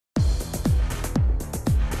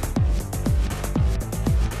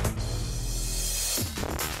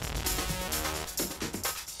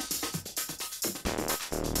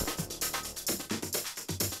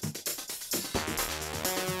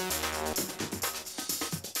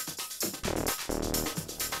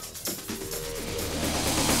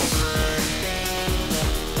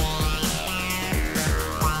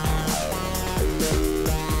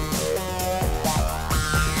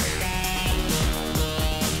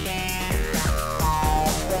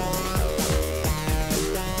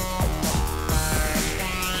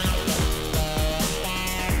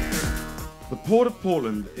Port of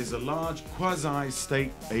Portland is a large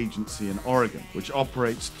quasi-state agency in Oregon, which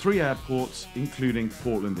operates 3 airports, including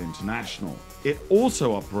Portland International. It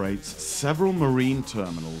also operates several marine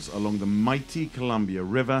terminals along the mighty Columbia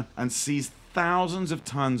River and sees thousands of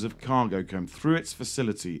tons of cargo come through its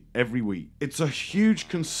facility every week. It's a huge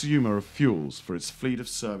consumer of fuels for its fleet of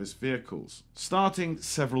service vehicles. Starting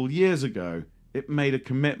several years ago, it made a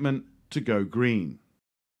commitment to go green.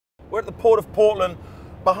 We're at the Port of Portland.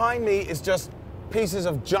 Behind me is just pieces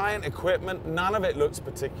of giant equipment. None of it looks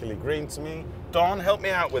particularly green to me. Don, help me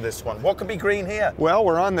out with this one. What could be green here? Well,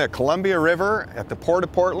 we're on the Columbia River at the Port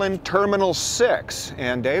of Portland, Terminal 6.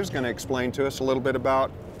 And Dave's going to explain to us a little bit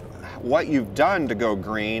about what you've done to go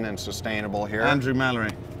green and sustainable here. Andrew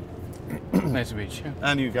Mallory. Nice to meet you.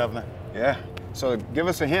 And you, Governor. Yeah, so give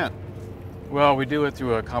us a hint. Well, we do it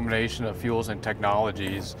through a combination of fuels and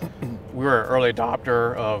technologies. We were an early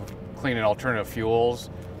adopter of clean and alternative fuels.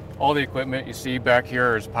 All the equipment you see back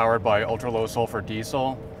here is powered by ultra-low sulfur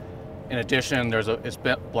diesel. In addition, it's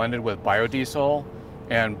blended with biodiesel,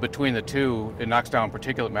 and between the two, it knocks down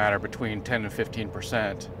particulate matter between 10 and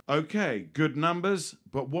 15%. Okay, good numbers,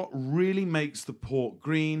 but what really makes the port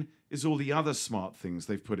green is all the other smart things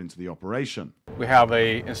they've put into the operation. We have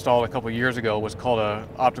installed a couple years ago what's called an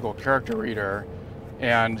optical character reader,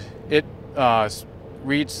 and it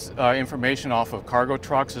reads information off of cargo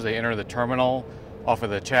trucks as they enter the terminal, off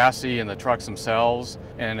of the chassis and the trucks themselves,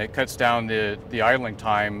 and it cuts down the idling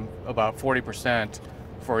time about 40%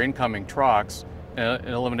 for incoming trucks, and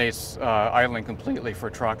it eliminates idling completely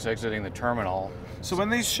for trucks exiting the terminal. So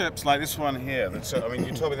when these ships, like this one here, I mean,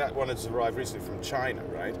 you told me that one has arrived recently from China,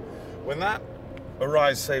 right? When that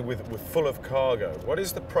arrives, say, with full of cargo, what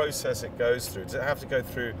is the process it goes through? Does it have to go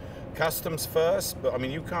through customs first? But I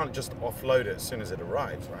mean, you can't just offload it as soon as it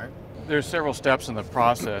arrives, right? There's several steps in the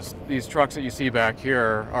process. These trucks that you see back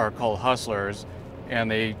here are called hustlers, and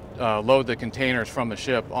they load the containers from the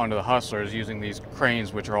ship onto the hustlers using these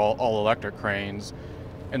cranes, which are all electric cranes.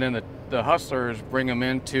 And then the hustlers bring them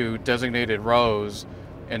into designated rows,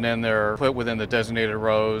 and then they're put within the designated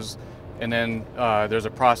rows. And then there's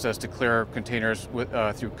a process to clear containers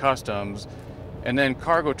through customs. And then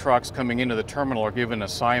cargo trucks coming into the terminal are given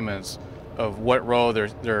assignments of what row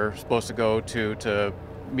they're supposed to go to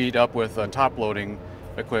meet up with top loading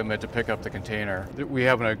equipment to pick up the container. We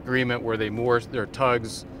have an agreement where they moor their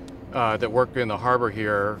tugs that work in the harbor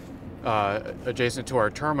here adjacent to our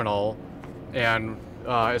terminal, and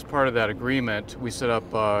as part of that agreement we set up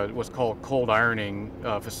what's called cold ironing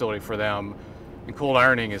facility for them. And cold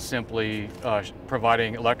ironing is simply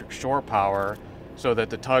providing electric shore power so that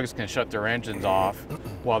the tugs can shut their engines off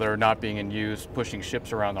while they're not being in use pushing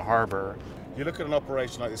ships around the harbor. You look at an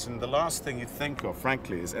operation like this, and the last thing you think of,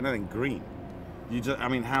 frankly, is anything green. I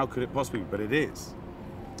mean, how could it possibly be? But it is.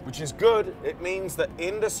 Which is good. It means that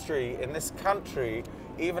industry in this country,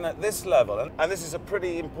 even at this level, and this is a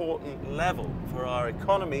pretty important level for our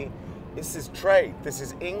economy, this is trade. This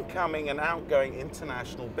is incoming and outgoing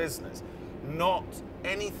international business. Not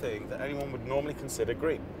anything that anyone would normally consider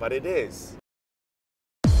green, but it is.